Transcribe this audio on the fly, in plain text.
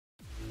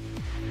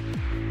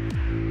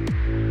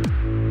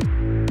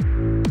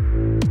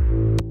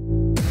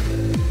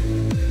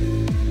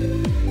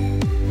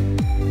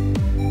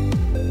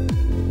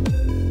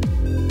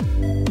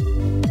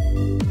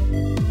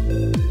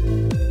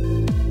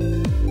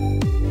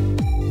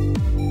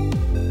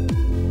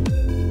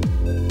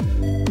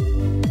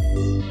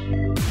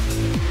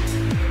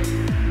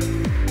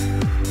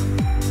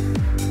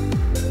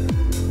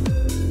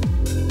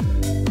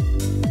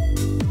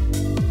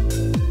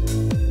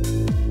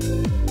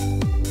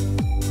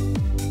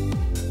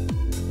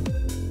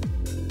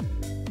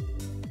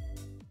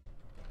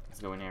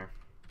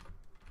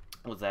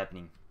what's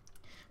happening.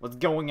 What's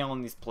going on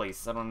in this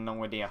place? I don't know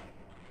no idea.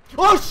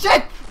 Oh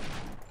shit!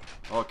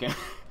 Okay.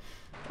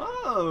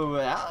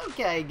 Oh,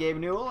 okay, Gabe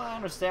Newell. I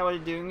understand what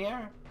you're doing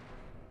here.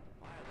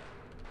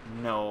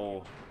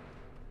 No.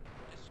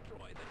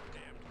 Destroy the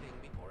damn thing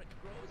before it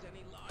grows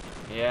any larger.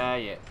 Yeah.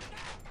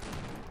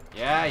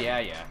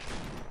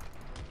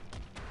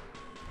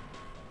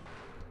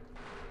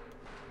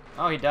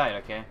 Oh, he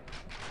died. Okay.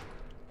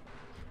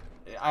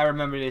 I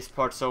remember this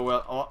part so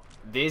well. Oh,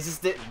 this is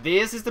the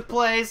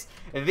place.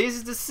 This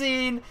is the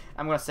scene.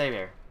 I'm gonna save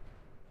here.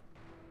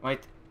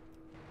 Wait.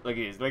 Look at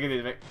this. Look at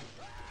this.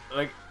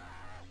 Look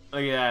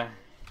at that.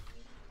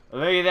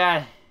 Look at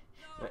that.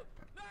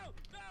 No!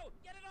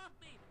 Get it off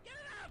me! Get it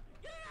out!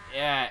 Get it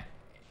out!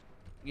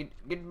 Yeah.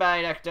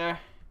 Goodbye, Doctor.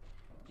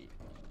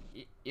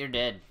 You're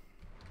dead.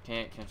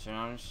 Can't turn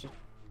on this shit.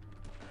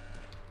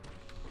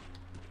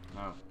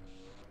 Oh.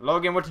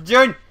 Logan, what you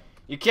doing?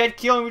 You can't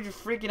kill him with your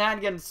freaking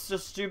handgun. It's so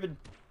stupid.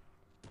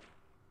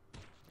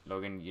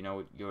 Logan, you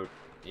know you're...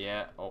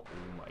 Yeah. Oh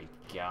my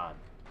god.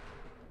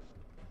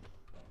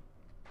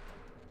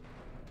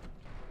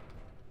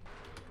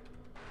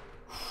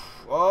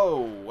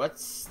 Whoa,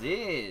 what's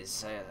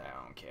this? I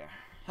don't care.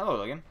 Hello,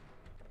 Logan.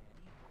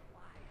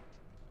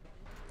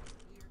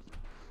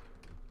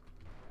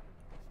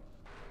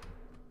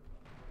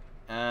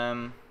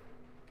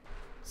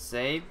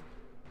 Save.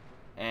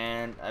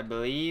 And I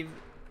believe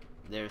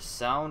their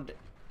sound,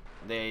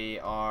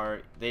 they're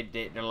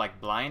like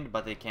blind,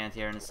 but they can't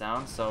hear any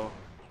sound. So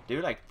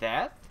do like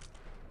that.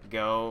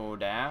 Go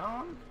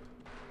down.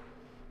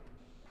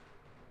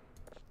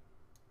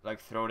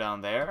 Like throw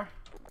down there.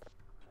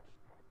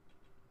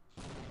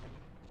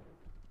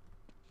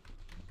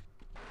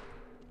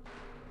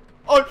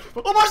 Oh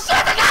my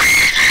shit!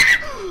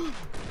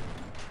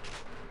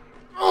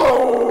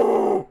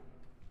 Oh!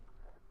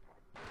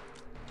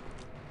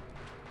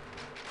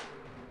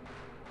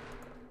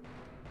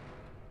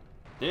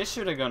 This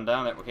should have gone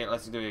down. Okay,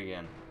 let's do it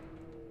again.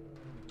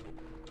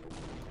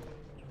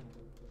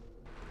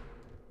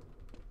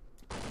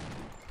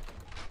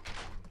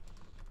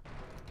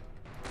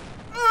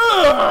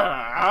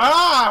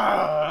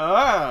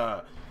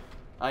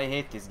 I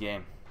hate this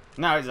game.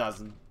 No, it's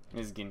awesome.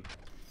 It's good.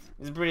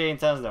 It's pretty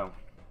intense though.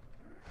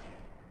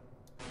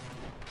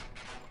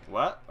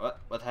 What?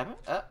 What happened?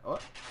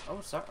 What? Oh,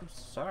 sorry. I'm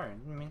sorry. I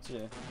didn't mean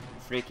to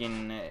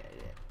freaking...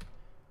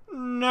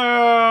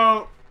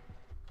 No!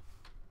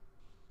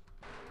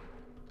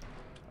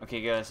 Okay,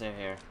 gotta save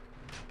here.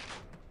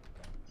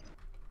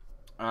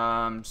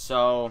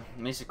 So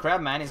Mr.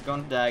 Crabman is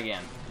going to die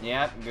again.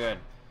 Yep, good.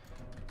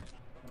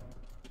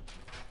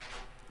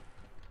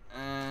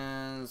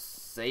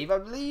 Save, I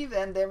believe,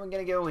 and then we're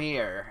gonna go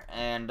here.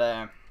 And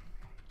I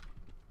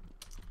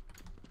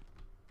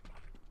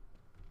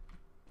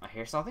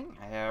hear something.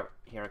 I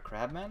hear a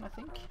Crabman, I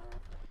think.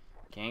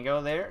 Can't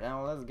go there.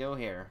 Now let's go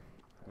here.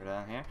 Go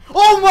down here.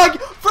 Oh my!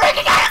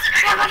 Freaking God!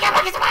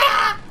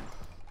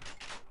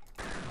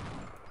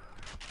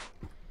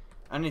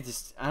 I need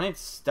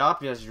to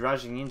stop just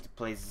rushing into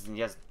places and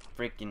just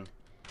freaking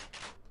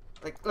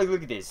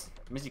look at this,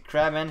 Mr.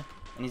 Crabman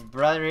and his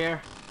brother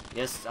here.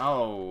 Yes.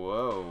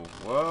 Oh,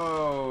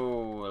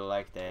 whoa,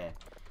 like that.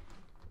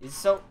 It's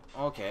so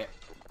okay.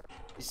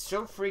 It's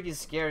so freaking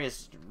scary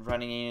as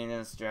running in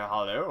and just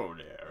hello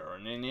there,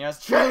 and then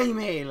just trailing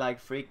me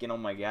like freaking. Oh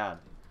my god.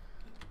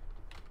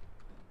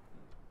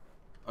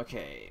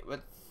 Okay,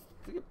 what's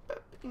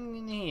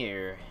in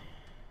here?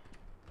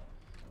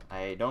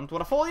 I don't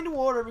want to fall in the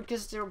water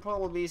because there will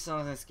probably be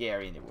something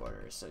scary in the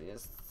water. So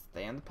just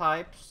stay in the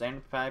pipe. Stay in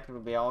the pipe. It'll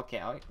be all okay.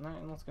 Oh, no,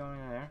 let's go in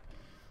there.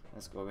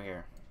 Let's go over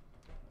here.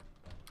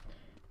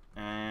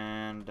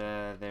 And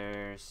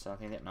there's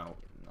something there. No,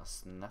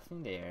 there's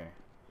nothing there.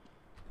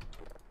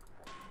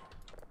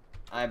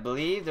 I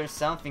believe there's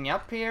something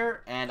up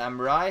here, and I'm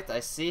right.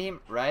 I see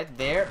him right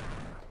there.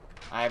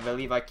 I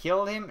believe I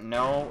killed him.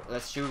 No,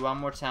 let's shoot one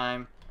more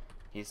time.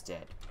 He's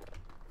dead.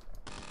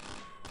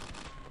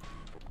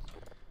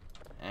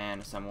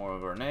 And some more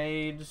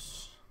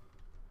grenades,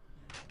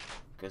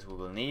 because we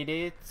will need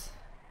it.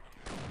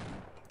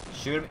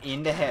 Shoot him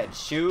in the head.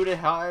 Shoot it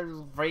hard,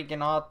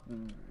 freaking hot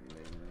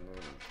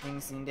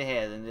things in the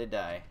head, and they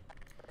die.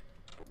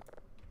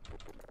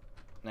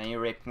 Then you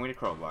rape him with a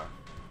crowbar.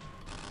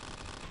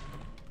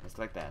 Just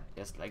like that.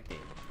 Just like that.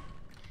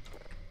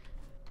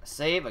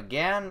 Save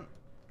again.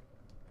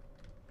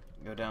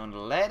 Go down the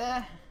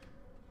ladder.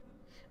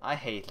 I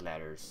hate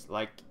ladders.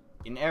 Like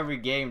in every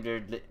game,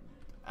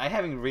 I'm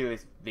having really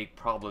big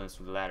problems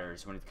with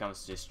ladders when it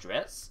comes to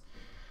stress.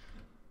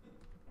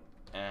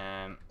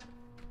 I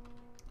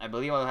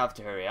believe I'll have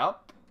to hurry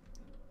up.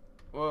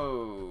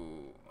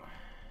 Whoa.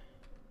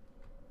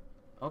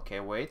 Okay,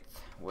 wait,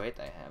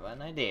 I have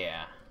an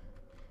idea.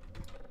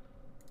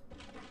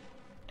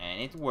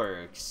 And it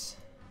works.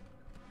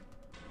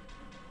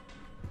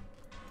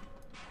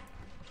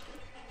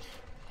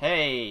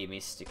 Hey,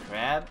 Mr.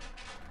 Crab.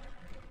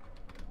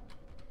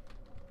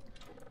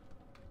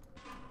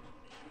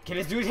 Okay,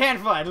 let's do it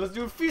hand fight. Let's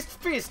do a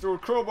fist or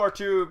crowbar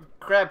to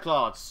crab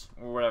claws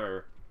or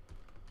whatever.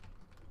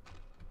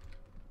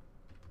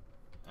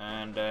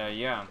 And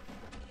yeah.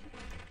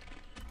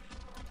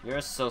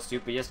 You're so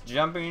stupid, just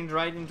jumping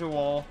right into a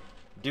wall,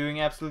 doing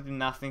absolutely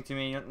nothing to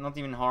me, not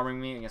even harming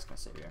me. I'm just gonna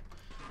save here.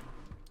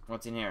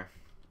 What's in here?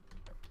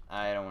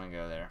 I don't want to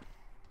go there.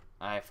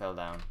 I fell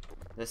down.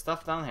 There's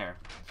stuff down here.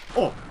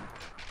 Oh!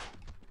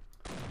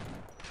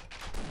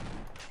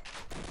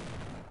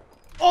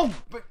 Oh,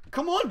 but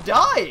come on,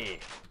 die!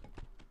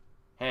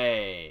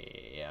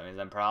 Hey, having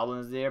some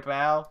problems there,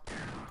 pal?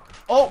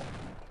 Oh!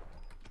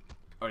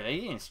 Are they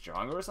getting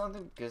stronger or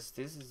something? Because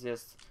this is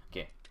just...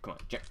 Okay, come on,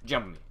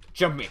 jump me.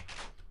 Jump me!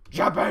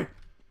 Jump me!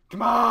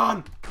 Come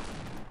on!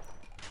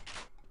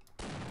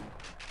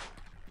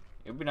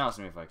 It would be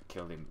awesome if I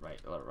killed him right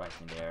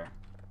in there.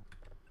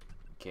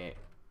 Okay,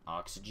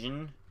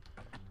 oxygen,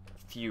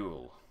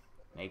 fuel,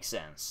 makes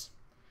sense.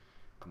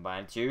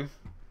 Combine to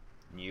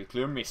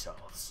nuclear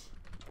missiles.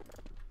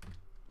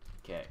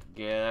 Okay,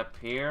 get up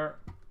here.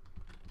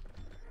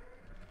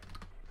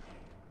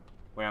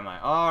 Where am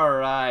I?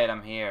 Alright,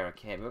 I'm here.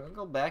 Okay, we'll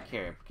go back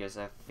here because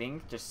I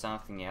think there's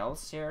something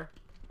else here.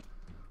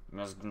 I'm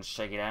just gonna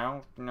check it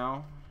out.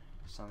 No?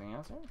 Something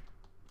else here?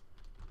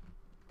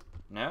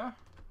 No?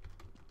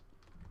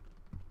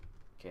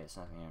 Okay, it's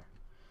nothing here.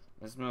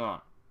 Let's move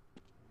on.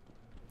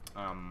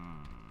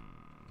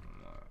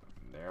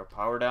 There,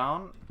 power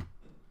down.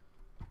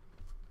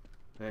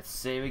 Let's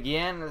save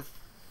again.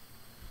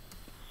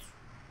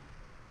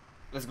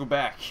 Let's go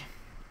back.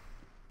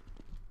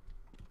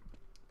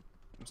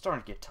 I'm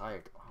starting to get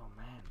tired. Oh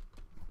man.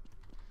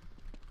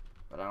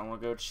 But I don't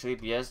want to go to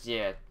sleep just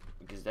yet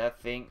because that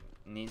thing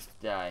needs to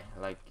die.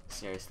 Like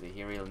seriously,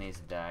 he really needs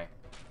to die.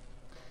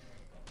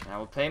 And I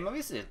will pay him a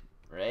visit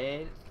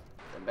right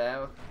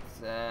about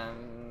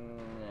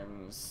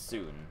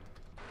soon.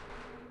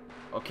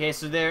 Okay,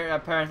 so there are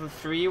apparently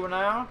 3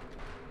 now.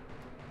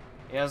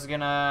 I was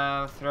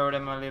gonna throw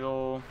them a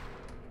little.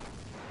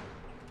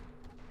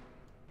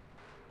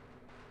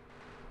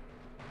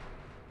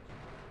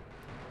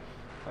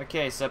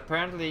 Okay, so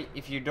apparently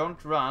if you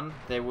don't run,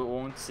 they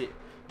won't see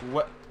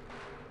what.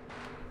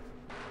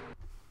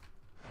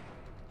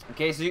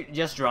 Okay, so you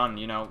just run,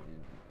 you know,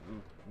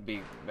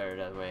 be better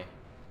that way.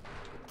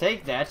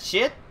 Take that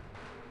shit.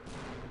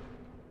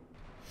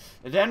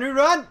 And then we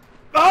run.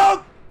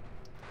 Oh!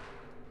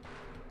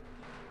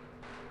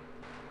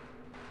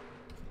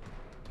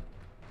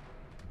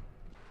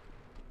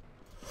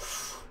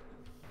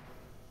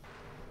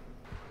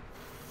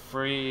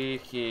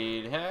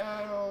 Freaking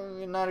hell,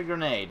 not a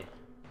grenade.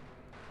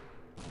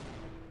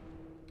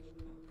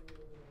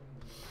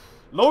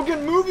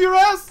 Logan, move your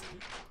ass!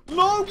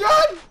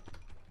 Logan!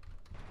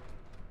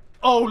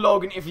 Oh,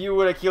 Logan, if you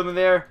would have killed me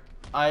there,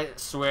 I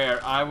swear,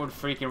 I would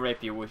freaking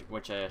rape you,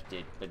 which I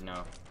did, but no.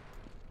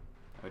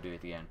 I would do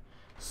it again.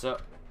 So,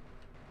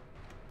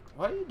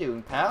 what are you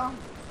doing, pal?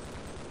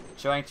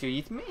 Trying to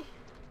eat me?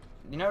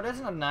 You know,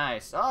 that's not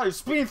nice. Oh, you're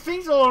spitting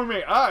things all over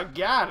me! Oh,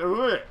 God!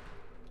 Ugh.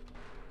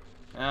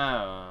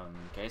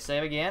 Okay,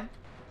 save again.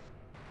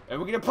 Are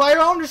we gonna play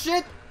around this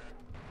shit?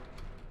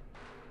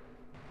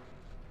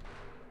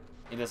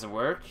 It doesn't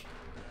work.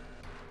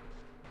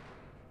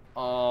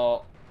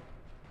 Oh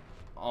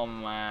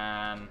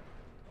man.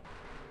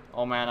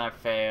 Oh man, I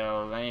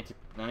failed. I need to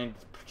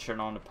turn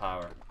on the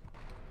power.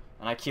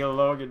 And I kill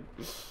Logan.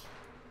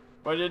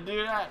 Why did you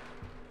do that?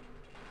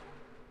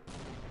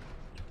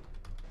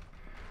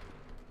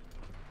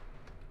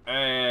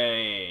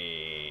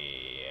 Hey.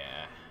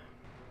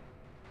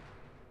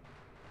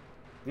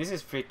 This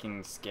is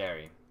freaking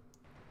scary.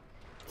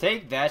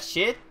 Take that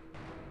shit.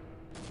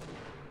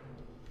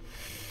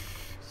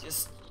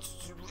 Just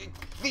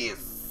like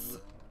this.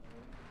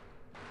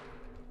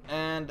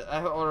 And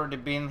I've already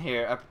been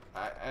here.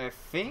 I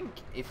think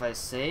if I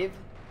save,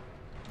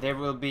 there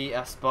will be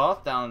a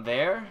spot down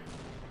there.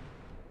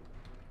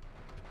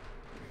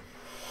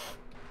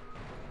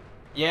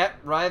 Yeah,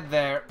 right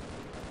there.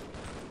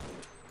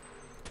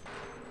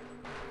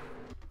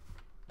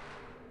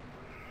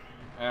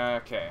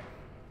 Okay.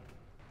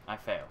 I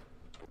fail.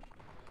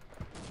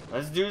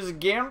 Let's do this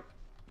again.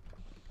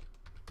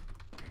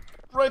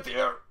 Right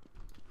there.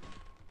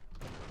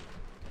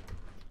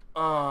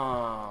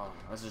 Oh,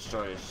 let's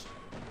destroy this.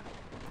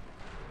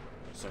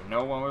 So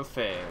no one will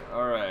fail.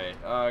 Alright,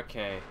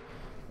 okay.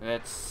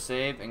 Let's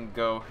save and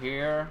go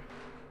here.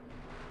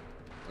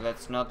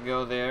 Let's not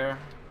go there.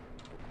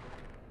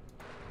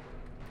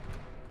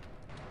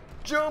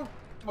 Jump!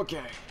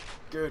 Okay,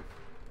 good.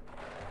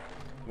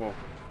 Whoa.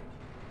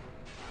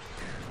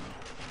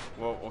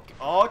 Whoa, okay.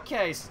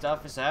 Okay,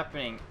 stuff is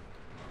happening.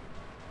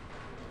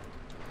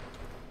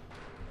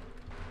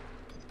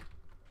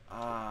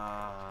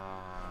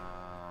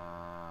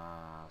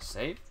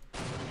 Save.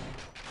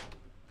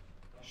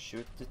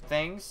 Shoot the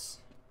things.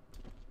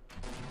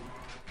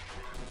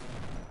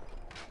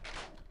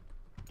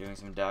 Doing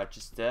some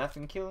dodgy stuff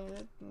and killing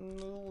that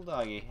little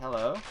doggy.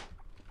 Hello.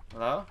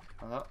 Hello?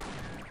 Hello?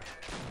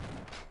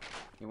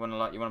 You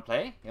wanna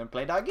play? You wanna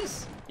play,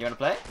 doggies? You wanna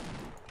play?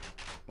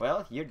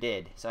 Well, you're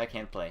dead, so I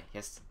can't play.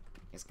 Just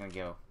gonna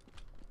go.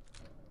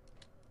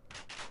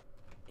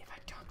 If I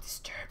don't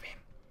disturb him,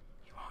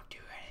 he won't do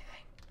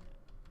anything.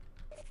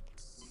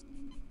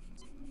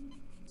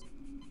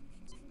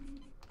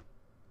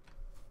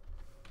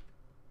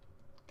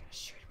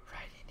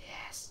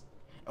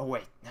 Oh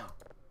wait, no.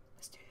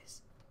 Let's do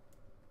this.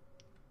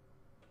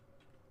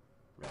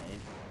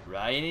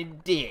 Right in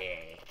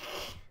dick.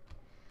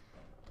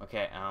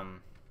 Okay,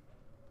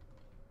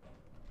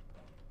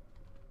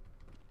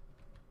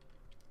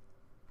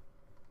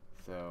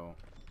 so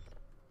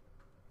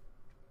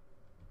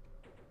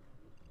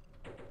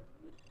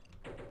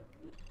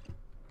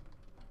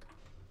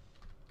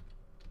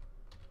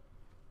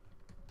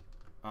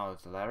oh,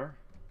 it's a ladder.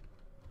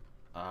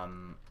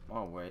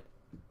 Oh wait.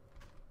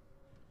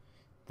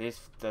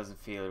 This doesn't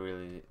feel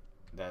really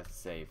that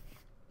safe.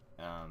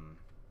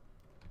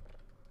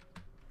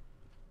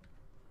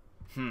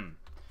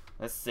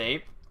 Let's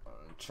save.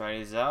 Try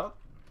this out.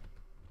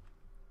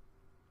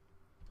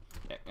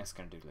 Yeah, I'm just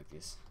gonna do it like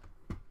this.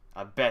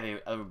 I bet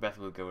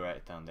we'll go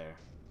right down there.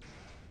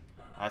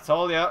 I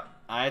told ya.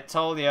 I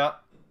told ya.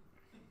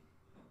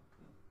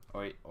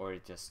 Or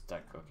it just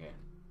stuck. Okay.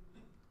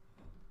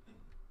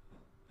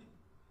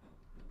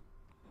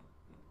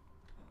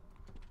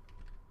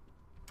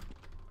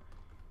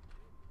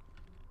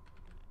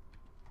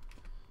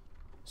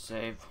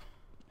 Save.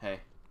 Hey.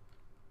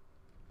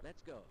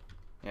 Let's go.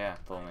 Yeah,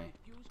 follow me. I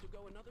refuse to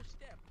go another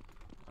step.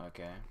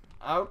 Okay.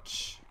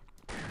 Ouch.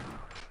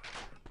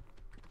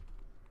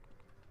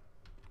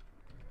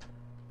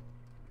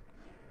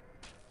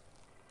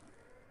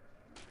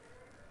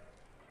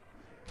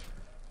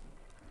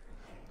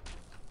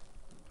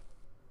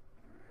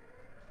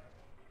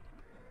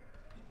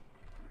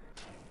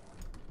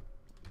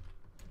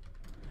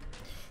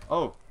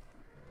 Oh.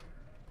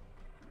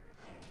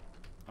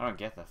 I don't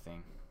get that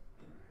thing.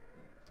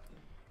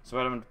 So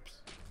what am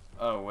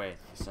I? Oh wait,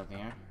 there's something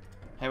here.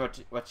 Hey,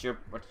 what you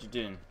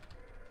doing?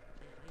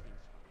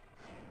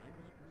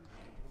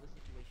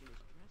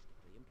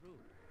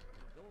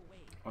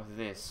 What's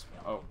this?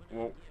 Oh,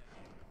 whoa.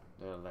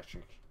 The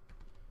electric.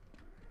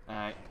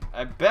 I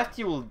bet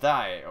you will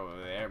die over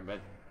there,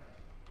 but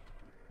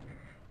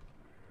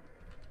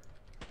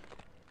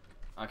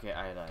okay,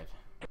 I died.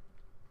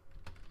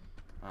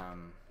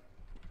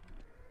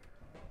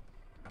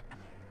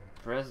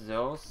 Press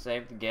those,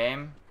 save the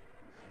game.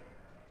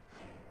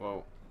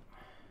 Whoa.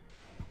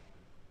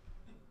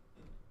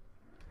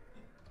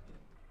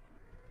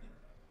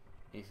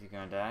 Is he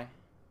gonna die?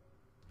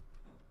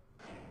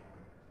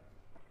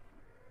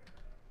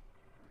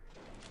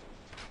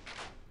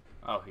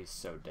 Oh, he's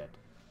so dead.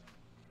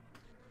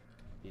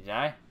 Did he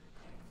die?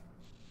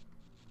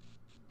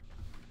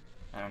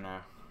 I don't know.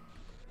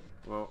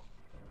 Whoa.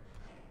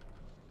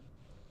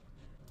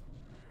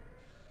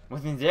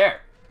 What's in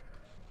there?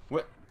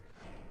 What?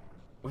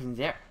 What's in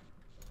there?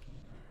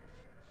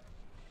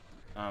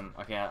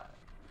 Okay. I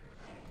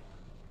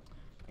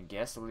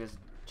guess we'll just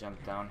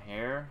jump down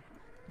here.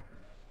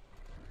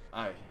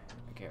 Oh,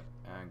 okay.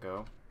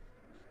 Go.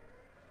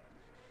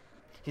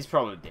 He's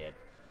probably dead.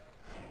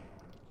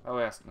 Oh,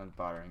 that's not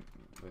bothering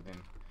with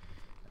him.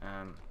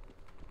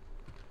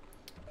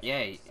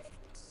 Yeah,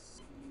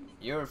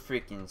 you're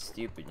freaking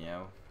stupid, you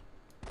know.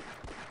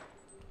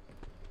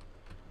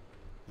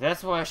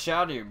 That's why I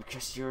shot you,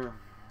 because you're,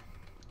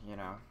 you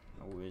know,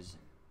 a whiz.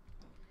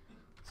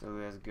 So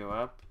let's go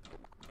up.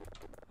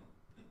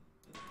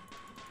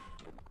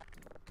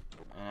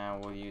 And I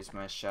will use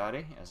my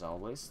shotty, as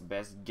always.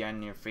 Best gun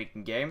in your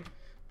freaking game.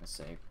 Let's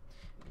say.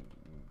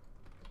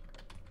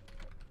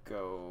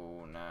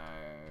 Go now,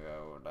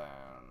 go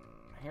down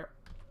here.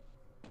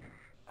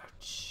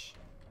 Ouch.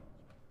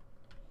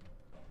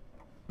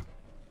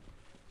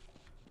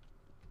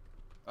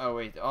 Oh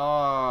wait,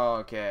 oh,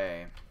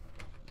 okay.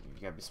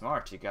 You gotta be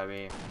smart, you gotta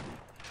be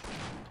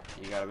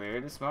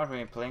really smart when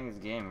you're playing this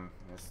game.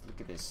 Let's look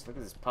at this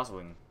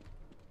puzzling.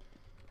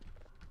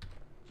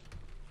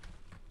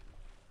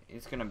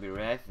 It's gonna be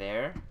right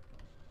there.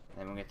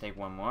 Then we're gonna take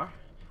one more,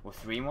 or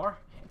three more,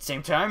 at the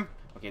same time.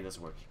 Okay, it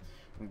doesn't work.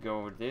 We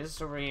go with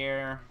this over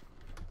here,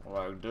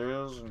 like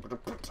this, and put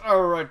it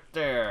right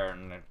there,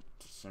 and it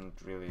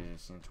doesn't really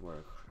seem to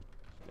work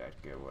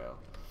that good well.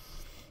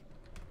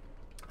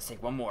 Let's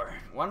take one more.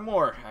 One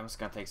more. I'm just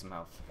gonna take some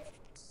health.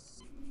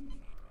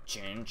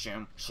 Chim,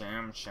 chim,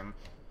 chim, chim.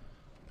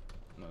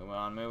 Move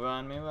on, move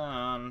on, move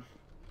on.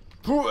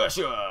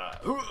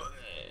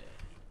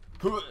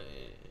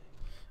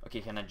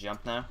 Okay, can I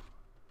jump now?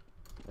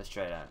 Let's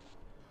try that.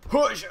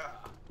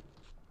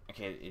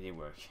 Okay, it did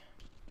work.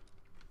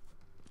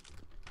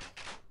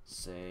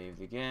 Save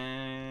the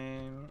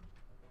game.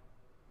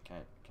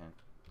 Can't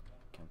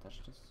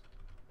touch this.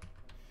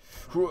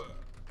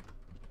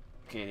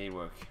 Okay, it did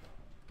work.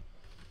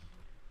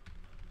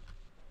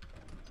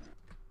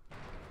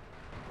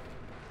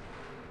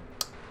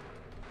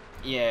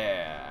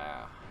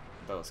 Yeah,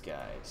 those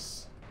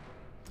guys.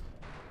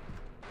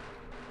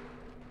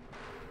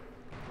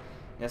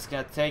 That's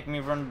gonna take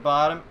me from the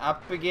bottom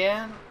up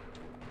again,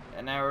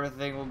 and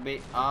everything will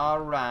be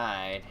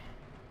alright.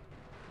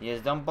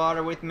 Yes, don't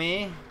bother with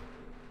me.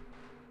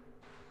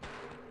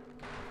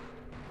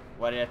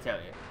 What did I tell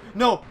you?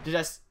 No! Did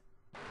I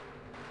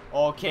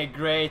okay,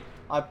 great.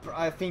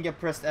 I think I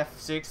pressed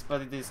F6,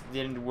 but it just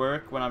didn't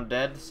work when I'm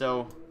dead,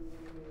 so...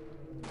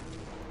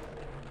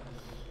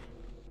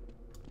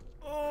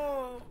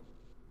 Oh!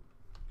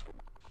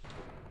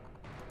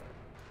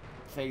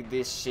 Take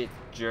this shit,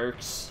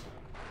 jerks.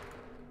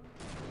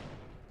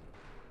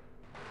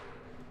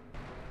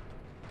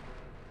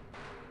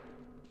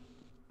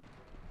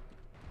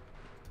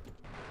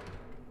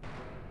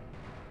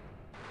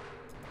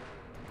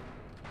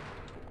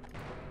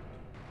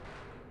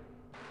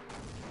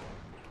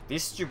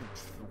 This stupid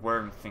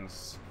worm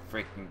thing's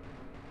freaking...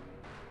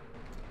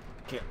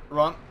 Okay,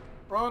 run!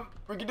 Run!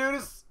 We can do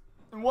this!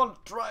 In one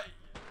try!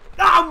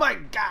 Oh my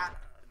god!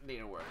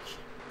 Didn't work.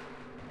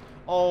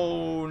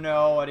 Oh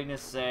no, I didn't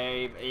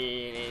save.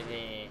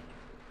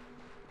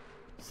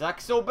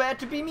 Sucks so bad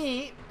to be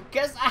me,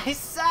 because I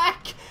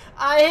suck!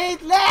 I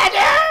hate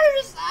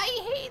ladders!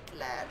 I hate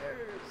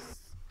ladders!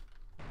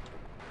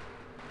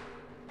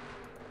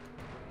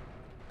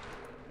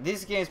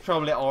 This game is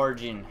probably the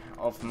origin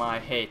of my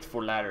hate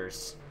for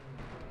ladders.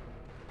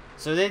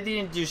 So they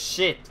didn't do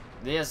shit.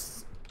 They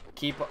just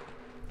keep...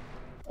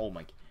 Oh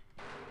my...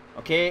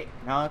 Okay,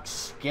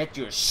 Nox, get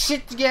your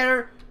shit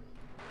together!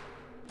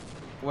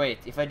 Wait,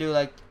 if I do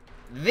like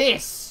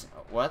this...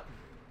 What?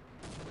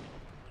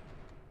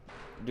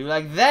 Do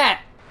like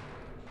that!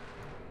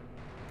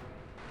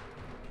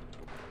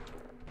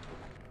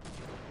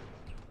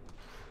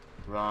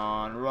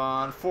 Run,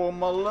 run for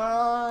my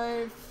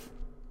life!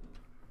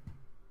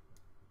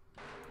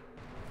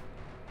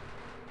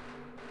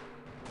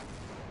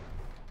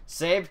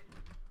 Save.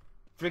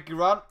 Freaking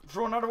run.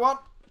 Throw another one.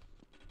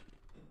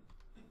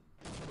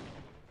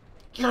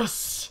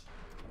 Yes!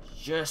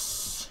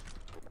 Yes!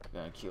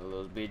 Gonna kill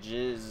those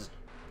bitches.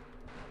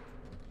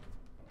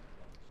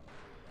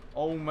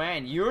 Oh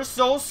man, you're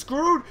so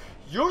screwed!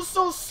 You're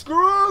so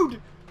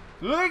screwed!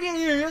 Look at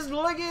you! Just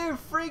look at your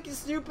freaking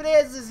stupid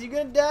asses! You're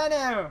gonna die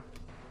now!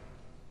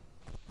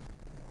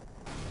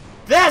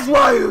 That's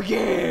why you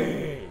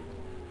get!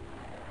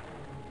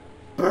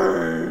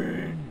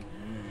 Burn!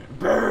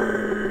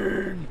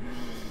 Burn!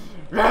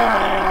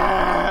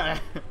 Ah!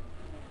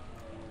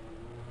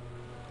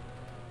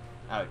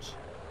 Ouch.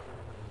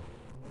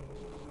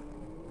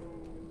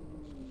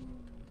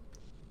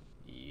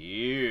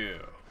 Yeah.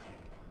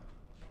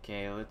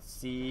 Okay, let's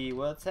see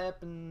what's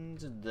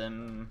happened to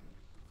them.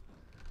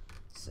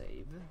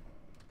 Save.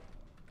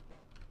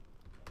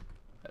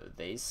 Oh,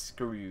 they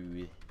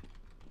screwed.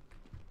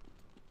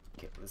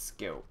 Okay, let's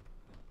go.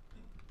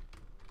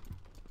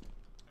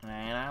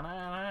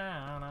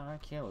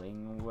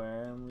 Killing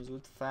worms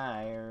with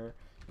fire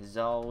is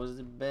always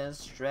the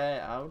best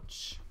strat.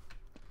 Ouch.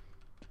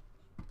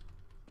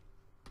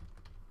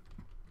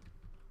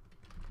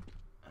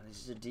 And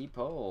this is a deep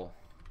hole.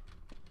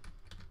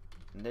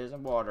 And there's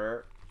some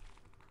water.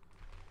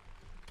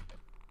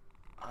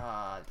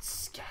 Ah,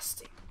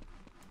 disgusting.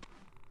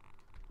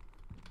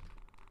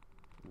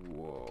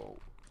 Whoa.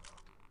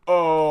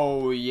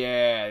 Oh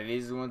yeah,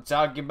 this is what I'm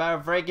talking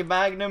about, freaking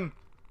Magnum.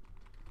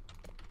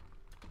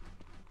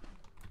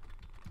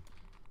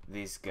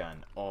 This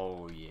gun,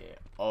 oh yeah,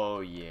 oh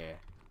yeah.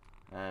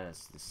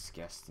 That's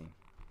disgusting.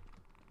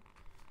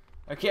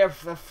 Okay, I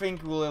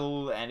think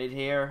we'll end it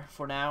here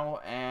for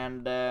now,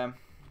 and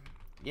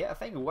yeah,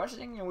 thank you for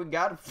watching, and we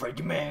got a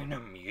freaking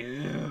Magnum,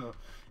 yeah.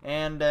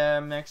 And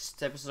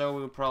next episode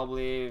we'll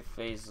probably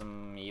face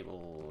some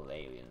evil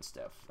alien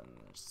stuff and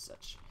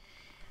such.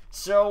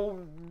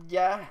 So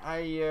yeah,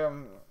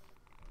 I'll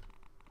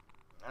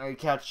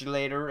catch you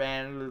later,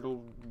 and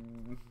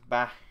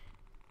bye.